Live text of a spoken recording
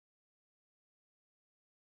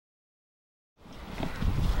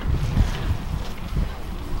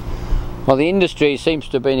Well, the industry seems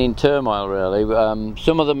to have been in turmoil really.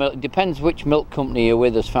 Some of the milk, it depends which milk company you're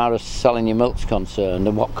with as far as selling your milk's concerned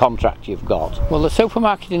and what contract you've got. Well, the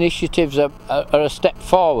supermarket initiatives are a step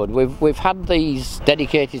forward. We've had these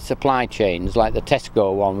dedicated supply chains like the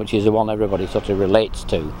Tesco one, which is the one everybody sort of relates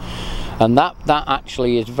to. And that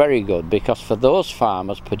actually is very good, because for those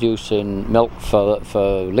farmers producing milk for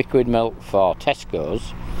liquid milk for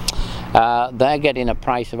Tesco's, they're getting a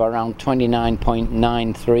price of around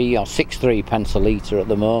 29.93 or 63 pence a litre at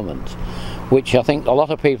the moment, which I think a lot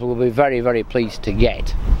of people will be very, very pleased to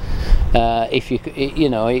get. If you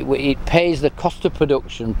know, it pays the cost of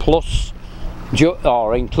production plus,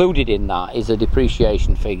 or included in that is a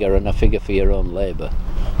depreciation figure and a figure for your own labour.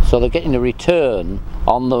 So they're getting a return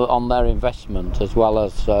on their investment as well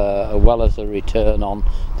as a return on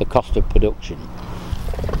the cost of production.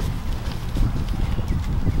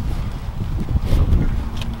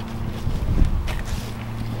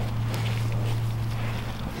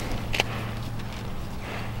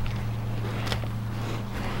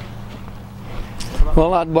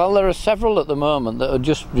 Well, there are several at the moment that are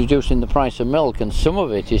just reducing the price of milk, and some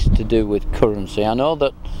of it is to do with currency. I know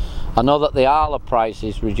that the Arla price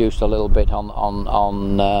is reduced a little bit on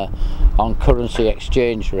currency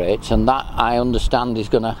exchange rates, and that I understand is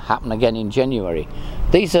going to happen again in January.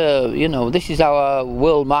 These are, you know, this is our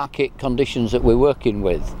world market conditions that we're working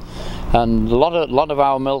with, and a lot of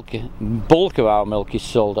our milk, bulk of our milk, is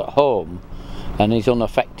sold at home and is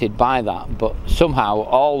unaffected by that, but somehow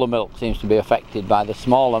all the milk seems to be affected by the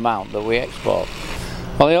small amount that we export.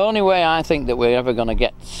 Well, the only way I think that we're ever going to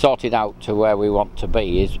get sorted out to where we want to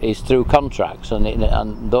be is through contracts,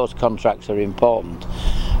 and those contracts are important.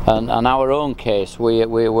 And our own case,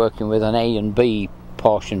 we're working with an A and B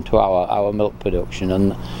portion to our milk production,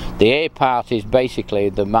 and the A part is basically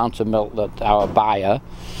the amount of milk that our buyer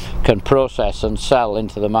can process and sell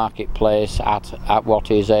into the marketplace at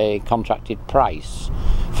what is a contracted price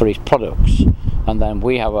for his products, and then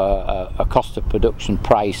we have a cost of production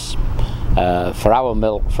price for our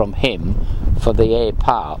milk from him for the A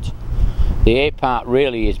part. The A part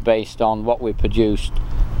really is based on what we produced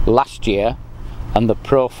last year and the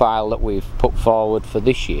profile that we've put forward for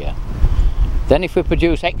this year. Then if we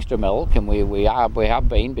produce extra milk, and we have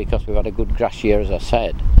been, because we've had a good grass year as I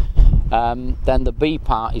said, then the B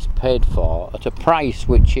part is paid for at a price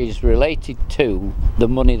which is related to the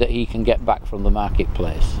money that he can get back from the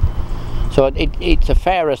marketplace. So it's a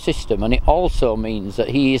fairer system, and it also means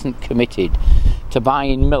that he isn't committed to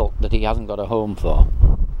buying milk that he hasn't got a home for.